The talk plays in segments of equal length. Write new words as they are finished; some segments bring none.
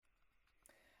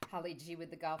Holly G with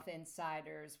the Golf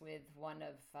Insiders with one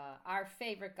of our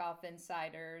favorite golf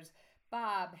insiders,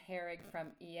 Bob Harig from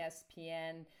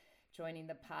ESPN, joining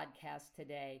the podcast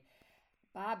today.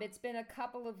 Bob, it's been a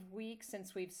couple of weeks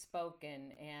since we've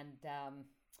spoken, and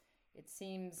it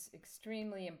seems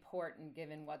extremely important,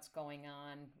 given what's going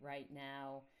on right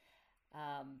now,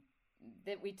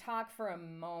 that we talk for a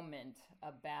moment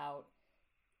about,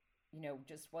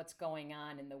 just what's going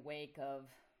on in the wake of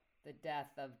the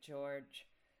death of George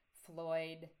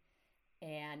Floyd,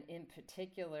 and in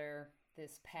particular,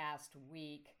 this past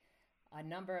week, a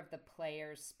number of the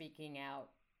players speaking out,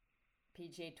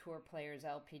 PGA Tour players,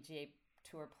 LPGA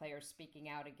Tour players speaking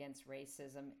out against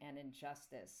racism and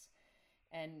injustice,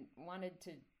 and wanted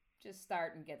to just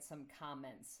start and get some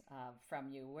comments from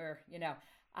you.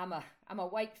 I'm a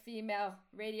white female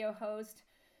radio host,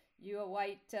 you a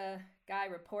white guy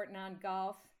reporting on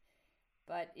golf.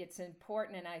 But it's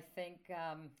important, and I think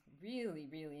really,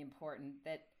 really important,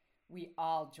 that we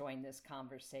all join this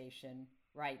conversation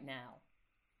right now.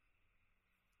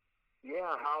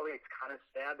 Yeah, Holly, it's kind of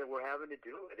sad that we're having to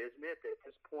do it, isn't it? At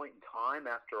this point in time,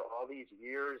 after all these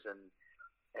years and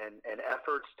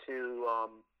efforts to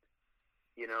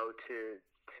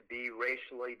be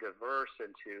racially diverse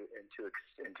and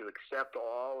to accept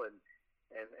all, and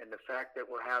the fact that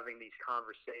we're having these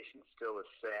conversations still is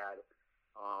sad.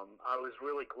 I was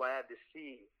really glad to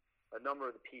see a number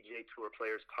of the PGA Tour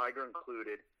players, Tiger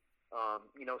included,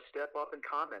 step up and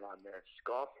comment on this.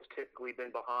 Golf has typically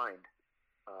been behind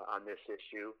on this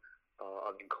issue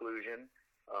of inclusion.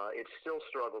 It still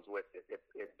struggles with it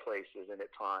in places and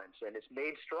at times, and it's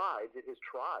made strides. It has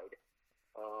tried.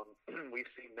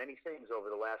 We've seen many things over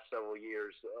the last several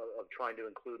years of trying to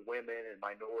include women and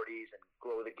minorities and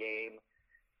grow the game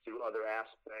through other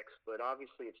aspects, but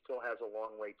obviously it still has a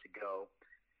long way to go.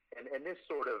 And this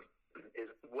sort of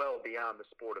is well beyond the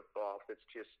sport of golf. It's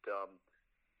just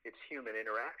it's human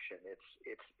interaction.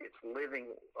 It's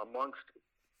living amongst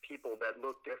people that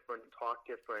look different, talk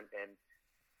different,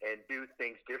 and do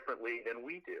things differently than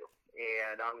we do.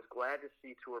 And I was glad to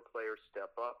see tour players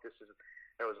step up.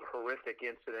 That was a horrific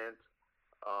incident,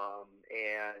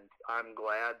 and I'm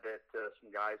glad that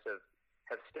some guys have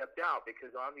stepped out,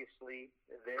 because obviously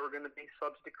they were going to be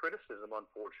subject to criticism,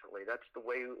 unfortunately. That's the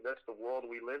world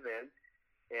we live in,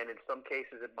 and in some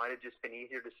cases it might have just been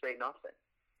easier to say nothing.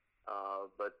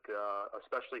 But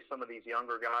especially some of these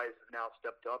younger guys have now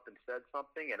stepped up and said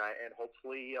something, and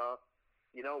hopefully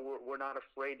we're not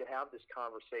afraid to have this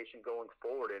conversation going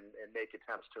forward and make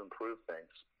attempts to improve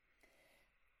things.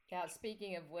 Yeah,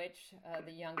 speaking of which,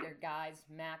 the younger guys,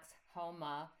 Max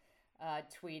Homa,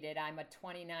 tweeted, "I'm a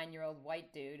 29-year-old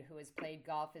white dude who has played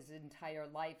golf his entire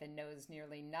life and knows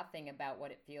nearly nothing about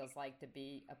what it feels like to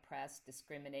be oppressed,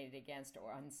 discriminated against,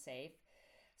 or unsafe.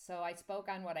 So I spoke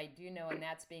on what I do know, and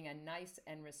that's being a nice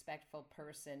and respectful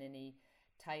person," and he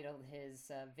titled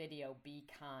his video, "Be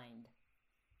Kind."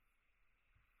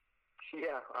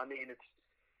 Yeah, I mean,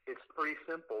 it's pretty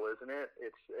simple, isn't it?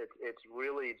 It's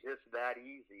really just that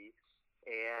easy,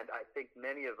 and I think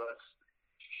many of us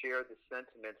share the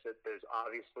sentiments that there's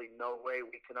obviously no way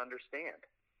we can understand.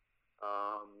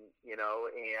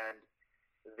 And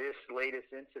this latest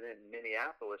incident in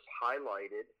Minneapolis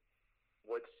highlighted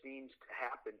what seems to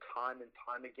happen time and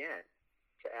time again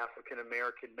to African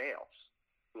American males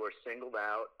who are singled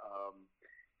out,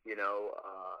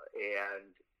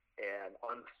 and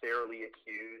unfairly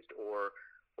accused or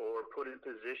put in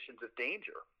positions of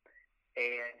danger.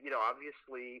 And,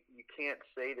 obviously you can't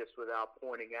say this without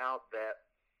pointing out that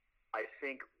I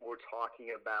think we're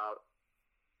talking about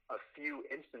a few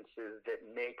instances that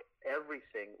make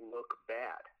everything look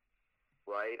bad,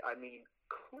 right? I mean,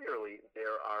 clearly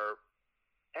there are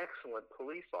excellent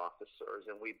police officers,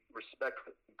 and we respect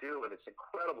what they do, and it's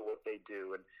incredible what they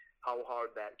do and how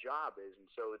hard that job is. And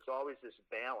so it's always this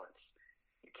balance.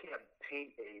 You can't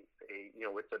paint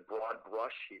with a broad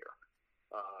brush here.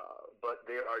 But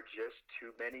there are just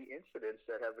too many incidents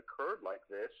that have occurred like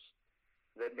this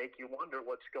that make you wonder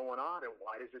what's going on and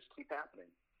why does this keep happening?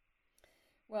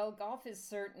 Well, golf has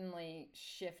certainly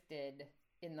shifted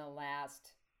in the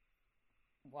last,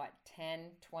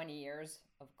 10, 20 years,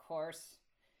 of course,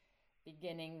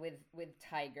 beginning with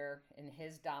Tiger and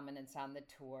his dominance on the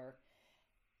tour.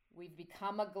 We've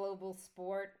become a global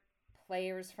sport,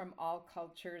 players from all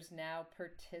cultures now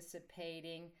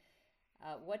participating.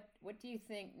 What do you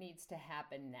think needs to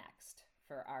happen next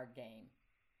for our game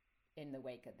in the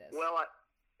wake of this? Well,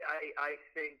 I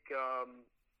think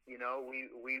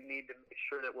we need to make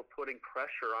sure that we're putting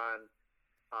pressure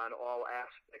on all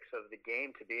aspects of the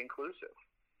game to be inclusive.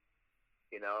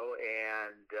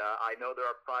 And I know there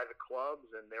are private clubs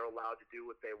and they're allowed to do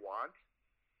what they want.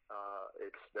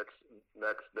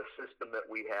 That's the system that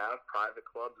we have. Private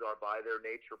clubs are by their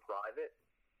nature private,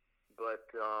 but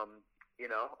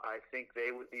I think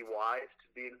they would be wise to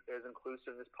be as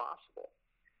inclusive as possible.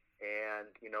 And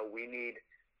we need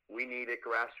at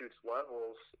grassroots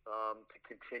levels to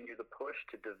continue the push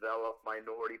to develop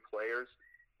minority players,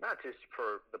 not just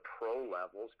for the pro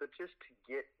levels, but just to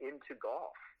get into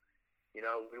golf.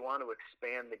 We want to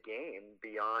expand the game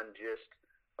beyond just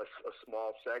a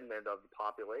small segment of the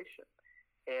population.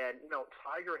 And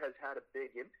Tiger has had a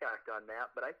big impact on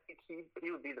that, but I think he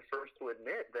would be the first to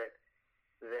admit that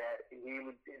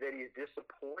he's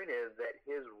disappointed that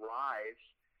his rise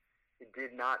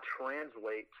did not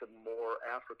translate to more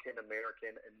African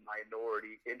American and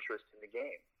minority interest in the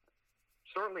game.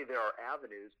 Certainly there are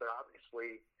avenues, but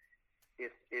obviously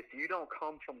if you don't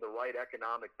come from the right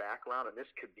economic background, and this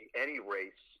could be any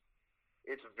race,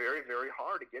 it's very, very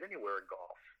hard to get anywhere in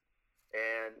golf.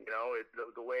 And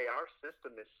the way our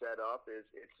system is set up is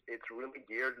it's really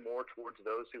geared more towards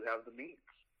those who have the means.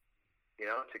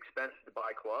 It's expensive to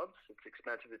buy clubs. It's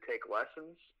expensive to take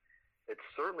lessons. It's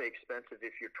certainly expensive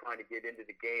if you're trying to get into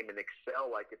the game and excel,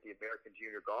 like at the American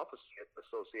Junior Golf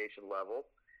Association level.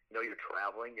 You're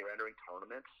traveling, you're entering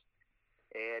tournaments,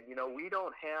 and we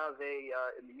don't have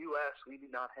in the U.S. we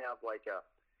do not have like a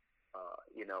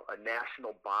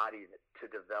national body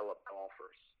to develop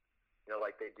golfers.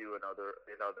 Like they do in other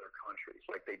countries,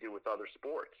 like they do with other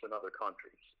sports in other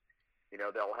countries.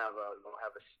 They'll have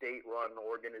a state-run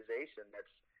organization that's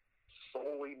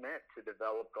solely meant to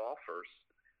develop golfers,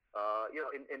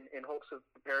 in hopes of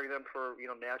preparing them for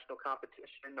national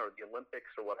competition or the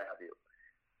Olympics or what have you.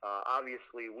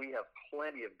 Obviously, we have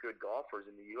plenty of good golfers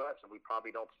in the U.S., and we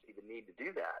probably don't see the need to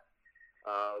do that.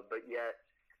 But yet,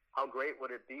 how great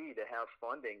would it be to have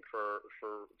funding for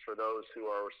those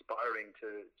who are aspiring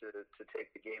to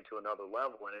take the game to another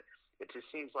level? And it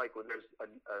just seems like when there's a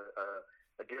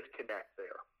disconnect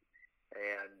there,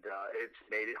 and it's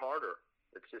made it harder.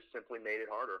 It's just simply made it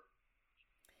harder.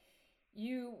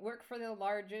 You work for the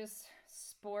largest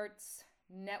sports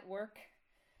network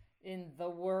in the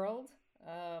world.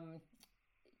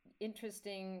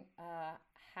 Interesting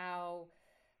how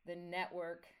the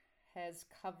network has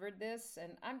covered this,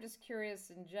 and I'm just curious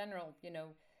in general,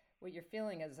 what your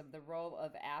feeling is of the role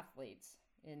of athletes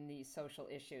in these social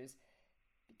issues.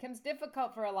 It becomes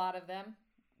difficult for a lot of them.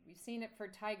 We've seen it for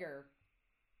Tiger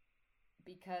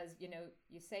because, you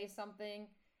say something,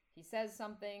 he says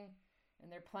something,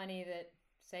 and there are plenty that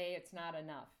say it's not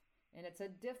enough. And it's a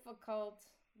difficult,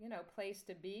 place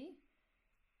to be.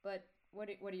 But what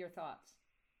are your thoughts?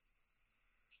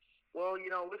 Well,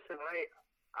 listen,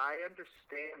 I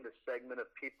understand the segment of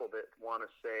people that want to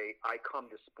say, I come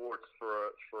to sports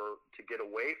to get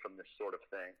away from this sort of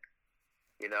thing,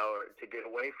 or to get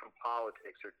away from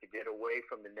politics or to get away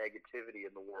from the negativity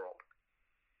in the world.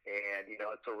 And,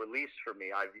 it's a release for me.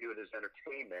 I view it as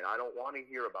entertainment. I don't want to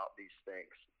hear about these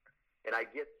things. And I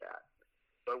get that.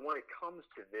 But when it comes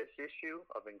to this issue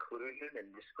of inclusion and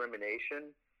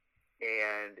discrimination,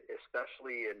 and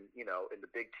especially in the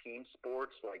big team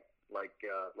sports like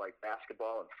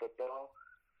basketball and football,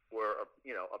 where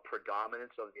a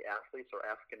predominance of the athletes are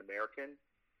African American,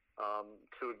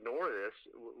 to ignore this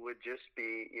would just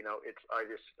be I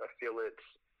feel it's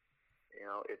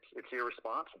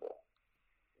irresponsible.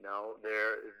 The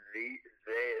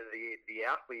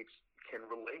athletes can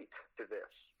relate to this.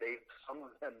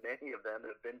 Many of them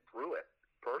have been through it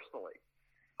personally.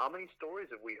 How many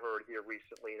stories have we heard here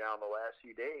recently now in the last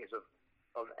few days of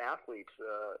athletes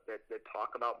that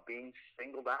talk about being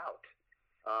singled out?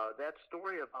 That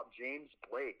story about James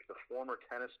Blake, the former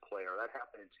tennis player, that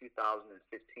happened in 2015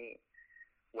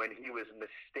 when he was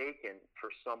mistaken for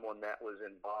someone that was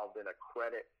involved in a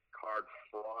credit card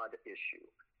fraud issue.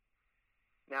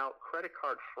 Now, credit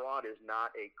card fraud is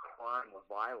not a crime of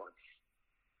violence,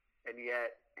 and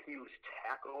yet he was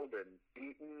tackled and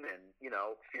beaten and,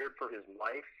 feared for his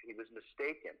life. He was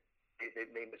mistaken.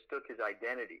 They mistook his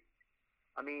identity.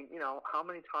 I mean, how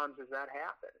many times does that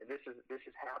happen? And this is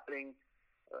happening,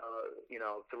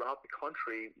 throughout the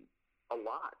country a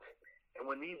lot. And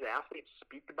when these athletes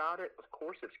speak about it, of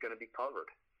course it's going to be covered.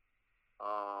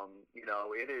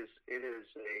 It is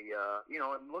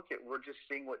and look we're just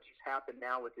seeing what just happened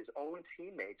now with his own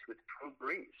teammates, with Drew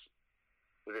Brees,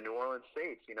 with the New Orleans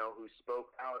Saints, who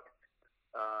spoke out,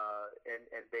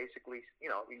 and basically,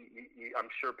 I'm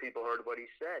sure people heard what he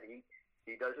said. He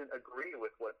doesn't agree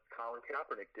with what Colin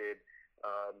Kaepernick did,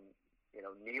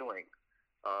 kneeling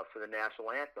for the national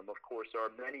anthem. Of course, there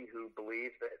are many who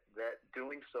believe that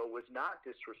doing so was not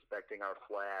disrespecting our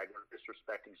flag or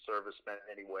disrespecting servicemen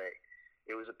in any way.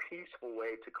 It was a peaceful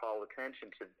way to call attention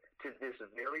to this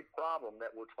very problem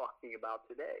that we're talking about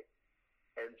today.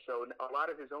 And so a lot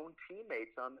of his own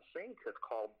teammates on the Saints have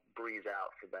called Brees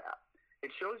out for that. It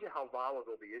shows you how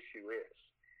volatile the issue is,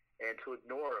 and to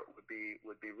ignore it would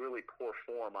be really poor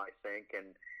form, I think.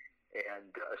 And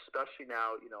especially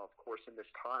now, of course, in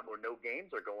this time where no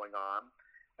games are going on,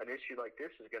 an issue like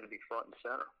this is going to be front and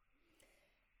center.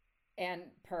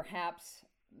 And perhaps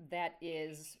that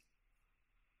is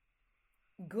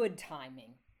good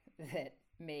timing that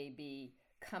may be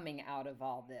coming out of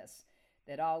all this.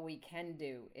 That all we can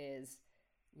do is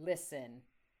listen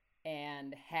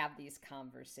and have these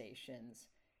conversations.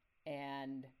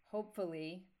 And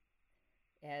hopefully,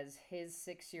 as his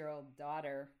 6-year-old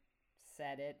daughter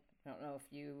said it, I don't know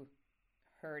if you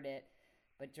heard it,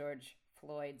 but George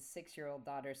Floyd's 6-year-old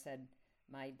daughter said,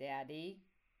 "My daddy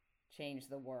changed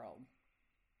the world."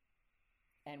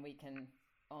 And we can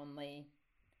only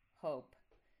hope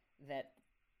that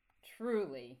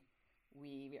truly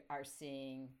we are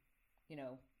seeing,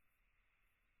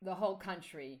 the whole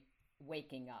country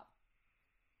waking up.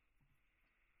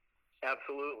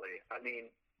 Absolutely. I mean,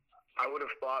 I would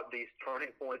have thought these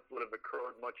turning points would have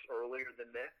occurred much earlier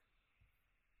than this.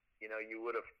 You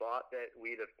would have thought that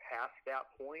we'd have passed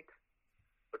that point,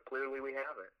 but clearly we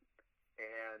haven't.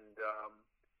 And,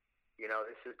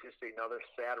 this is just another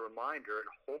sad reminder, and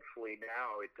hopefully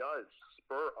now it does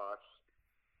spur us.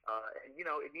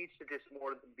 It needs to just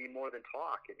be more than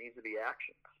talk. It needs to be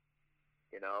actions.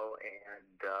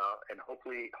 And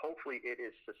hopefully it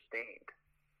is sustained,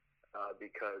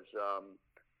 because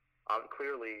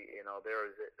clearly, there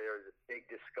is a big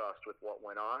disgust with what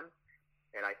went on,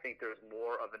 and I think there's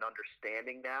more of an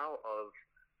understanding now of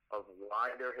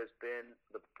why there has been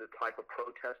the type of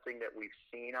protesting that we've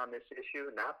seen on this issue.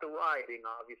 Not the rioting,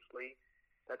 obviously.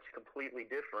 That's completely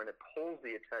different. It pulls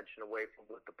the attention away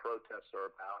from what the protests are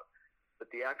about.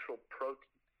 But the actual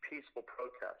peaceful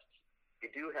protests, they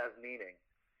do have meaning.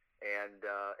 And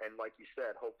like you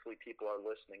said, hopefully people are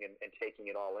listening and taking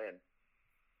it all in.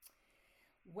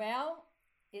 Well,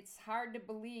 it's hard to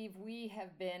believe we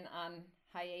have been on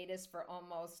hiatus for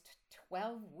almost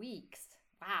 12 weeks.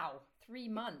 Wow, 3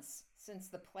 months since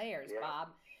the players, yeah. Bob.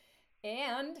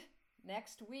 And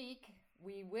next week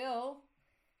we will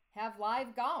have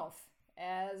live golf,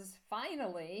 as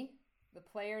finally the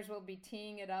players will be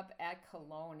teeing it up at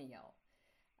Colonial.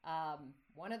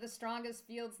 One of the strongest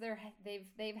fields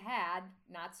they've had,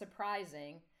 not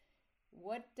surprising.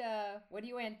 What are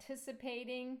you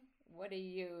anticipating? What are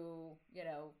you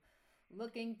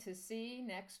looking to see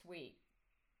next week?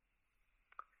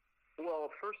 Well,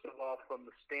 first of all, from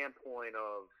the standpoint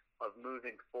of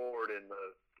moving forward in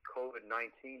the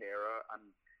COVID-19 era, I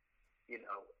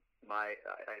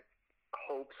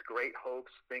hopes, great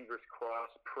hopes, fingers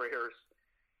crossed, prayers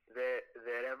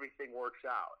that everything works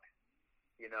out.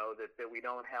 That we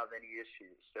don't have any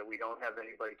issues, that we don't have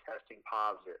anybody testing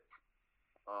positive.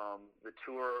 The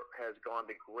tour has gone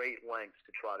to great lengths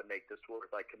to try to make this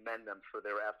work. I commend them for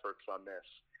their efforts on this.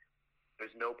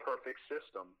 There's no perfect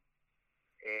system,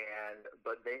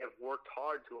 but they have worked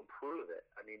hard to improve it.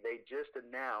 I mean, they just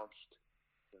announced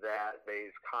that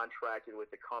they've contracted with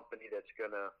a company that's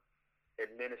going to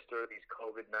administer these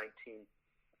COVID-19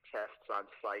 tests on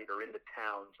site or in the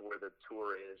towns where the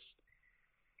tour is.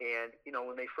 And,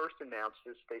 when they first announced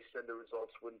this, they said the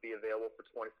results wouldn't be available for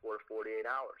 24 to 48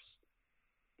 hours.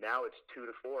 Now it's 2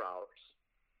 to 4 hours.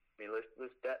 I mean,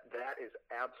 that is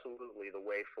absolutely the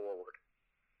way forward.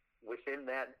 Within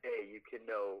that day, you can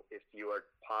know if you are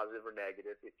positive or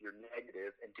negative. If you're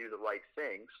negative and do the right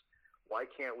things, why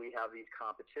can't we have these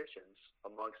competitions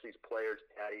amongst these players,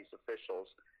 caddies,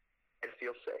 officials, and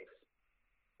feel safe?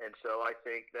 And so I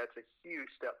think that's a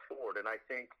huge step forward. And I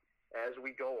think as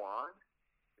we go on,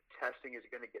 the testing is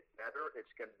going to get better.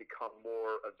 It's going to become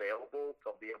more available.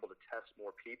 They'll be able to test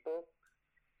more people.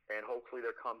 And hopefully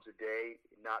there comes a day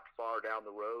not far down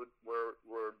the road where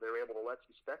they're able to let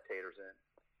some spectators in.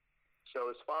 So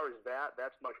as far as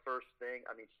that's my first thing.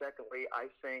 I mean, secondly,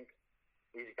 I think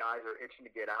these guys are itching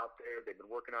to get out there. They've been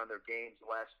working on their games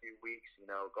the last few weeks.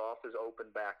 Golf is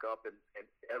open back up and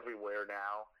everywhere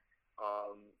now.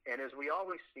 And as we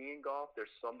always see in golf,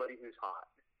 there's somebody who's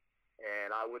hot.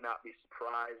 And I would not be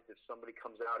surprised if somebody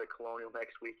comes out at Colonial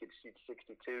next week and shoots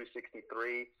 62,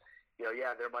 63.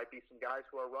 There might be some guys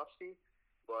who are rusty,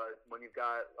 but when you've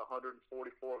got 144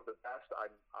 of the best,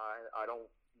 I don't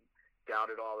doubt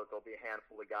at all that there'll be a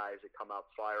handful of guys that come out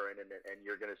firing, and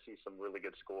you're going to see some really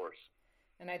good scores.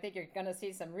 And I think you're going to see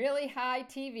some really high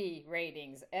TV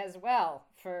ratings as well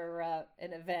for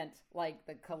an event like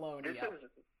the Colonial.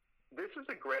 This is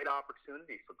a great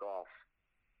opportunity for golf.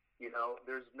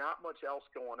 there's not much else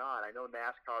going on. I know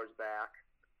NASCAR's back,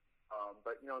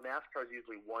 but NASCAR's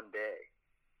usually one day.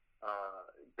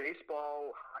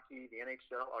 Baseball, hockey, the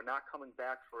NHL are not coming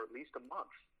back for at least a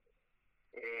month.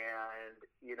 And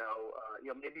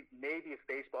maybe if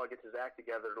baseball gets its act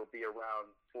together, it'll be around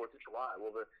 4th of July.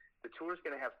 Well, the tour's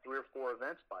going to have 3 or 4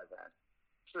 events by then.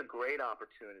 This is a great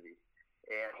opportunity,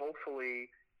 and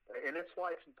hopefully, and that's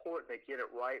why it's important they get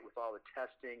it right with all the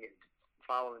testing and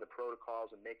following the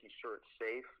protocols and making sure it's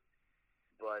safe.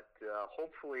 But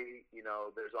hopefully,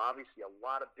 there's obviously a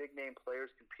lot of big name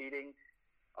players competing.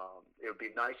 It would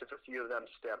be nice if a few of them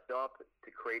stepped up to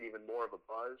create even more of a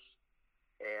buzz.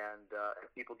 And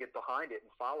people get behind it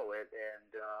and follow it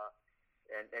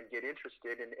and get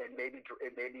interested, and maybe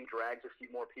it drags a few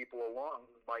more people along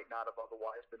who might not have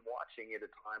otherwise been watching at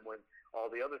a time when all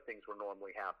the other things were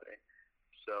normally happening.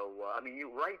 So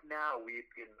right now we'd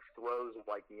be in the throes of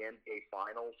like the NBA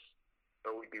Finals,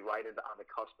 or we'd be right on the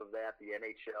cusp of that. The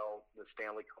NHL, the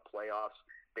Stanley Cup playoffs,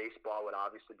 baseball would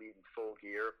obviously be in full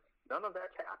gear. None of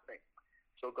that's happening.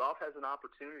 So golf has an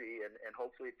opportunity, and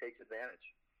hopefully it takes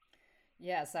advantage.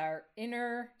 Yes, our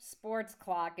inner sports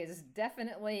clock is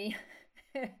definitely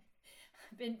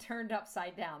been turned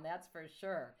upside down, that's for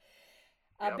sure.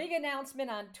 A big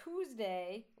announcement on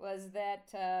Tuesday was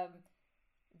that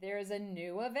there's a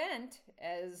new event,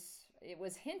 as it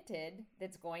was hinted,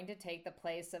 that's going to take the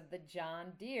place of the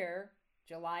John Deere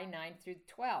July 9th through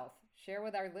 12th. Share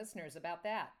with our listeners about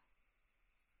that.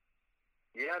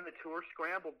 Yeah, and the tour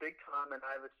scrambled big time, and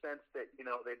I have a sense that,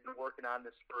 they've been working on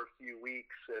this for a few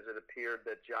weeks as it appeared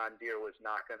that John Deere was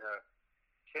not going to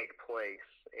take place.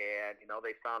 And,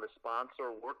 they found a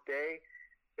sponsor, Workday.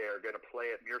 They're going to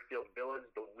play at Muirfield Village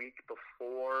the week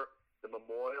before the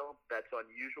Memorial. That's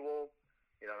unusual.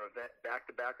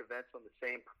 Back-to-back events at the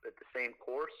same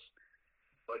course.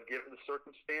 But given the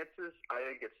circumstances, I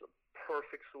think it's a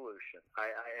perfect solution.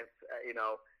 I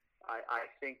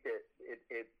think that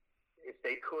it if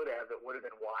they could have, it would have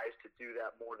been wise to do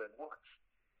that more than once.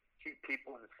 Keep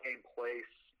people in the same place,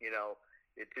 it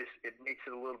makes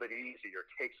it a little bit easier,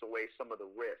 takes away some of the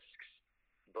risks.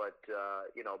 But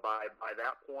by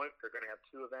that point, they're going to have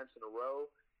 2 events in a row,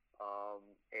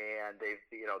 and they've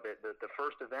the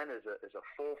first event is a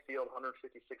full field,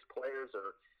 156 players,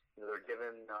 or they're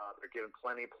given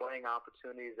plenty of playing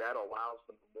opportunities. That allows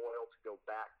the Memorial to go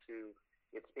back to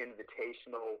its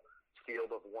invitational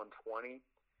field of 120.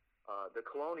 The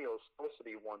Colonial is supposed to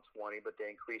be 120, but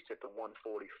they increased it to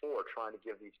 144, trying to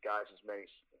give these guys as many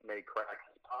cracks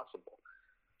as possible.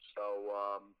 So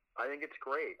I think it's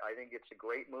great. I think it's a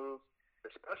great move,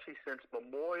 especially since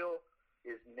Memorial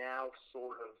is now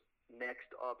sort of next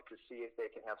up to see if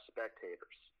they can have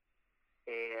spectators.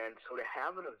 And so to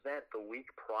have an event the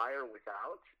week prior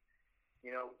without,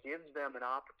 gives them an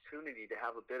opportunity to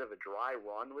have a bit of a dry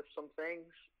run with some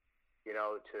things.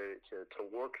 To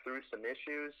work through some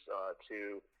issues,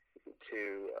 to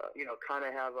kind of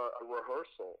have a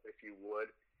rehearsal, if you would,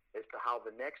 as to how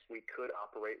the next week could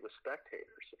operate with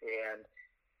spectators. And,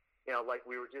 like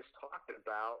we were just talking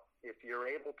about, if you're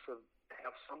able to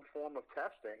have some form of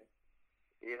testing,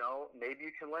 maybe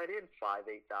you can let in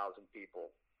 5,000-8,000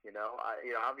 people.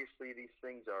 Obviously these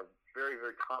things are very,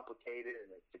 very complicated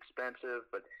and it's expensive,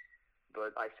 but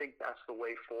I think that's the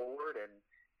way forward. And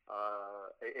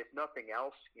if nothing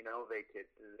else,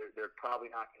 they're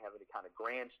probably not going to have any kind of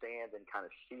grandstand and kind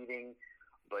of seating.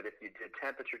 But if you did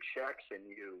temperature checks and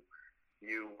you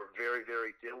were very,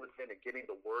 very diligent at getting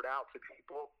the word out to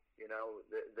people,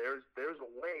 there's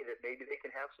a way that maybe they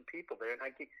can have some people there.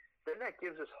 And then that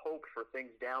gives us hope for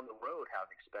things down the road,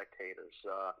 having spectators.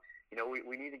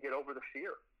 We need to get over the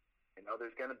fear.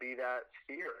 There's going to be that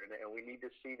fear, and we need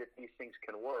to see that these things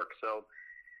can work. So,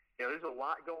 there's a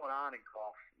lot going on in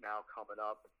golf now coming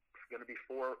up. It's going to be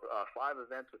 5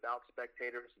 events without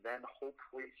spectators. Then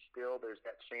hopefully still there's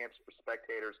that chance for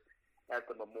spectators at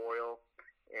the Memorial.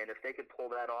 And if they could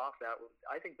pull that off,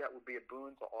 I think that would be a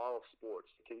boon to all of sports.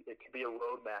 It could be a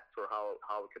roadmap for how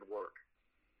it could work.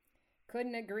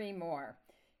 Couldn't agree more.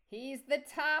 He's the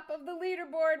top of the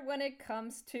leaderboard when it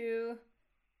comes to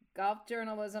golf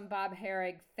journalism. Bob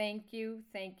Harig, thank you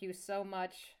so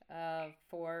much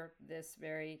for this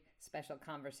very special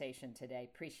conversation today.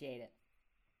 Appreciate it.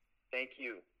 Thank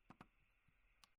you.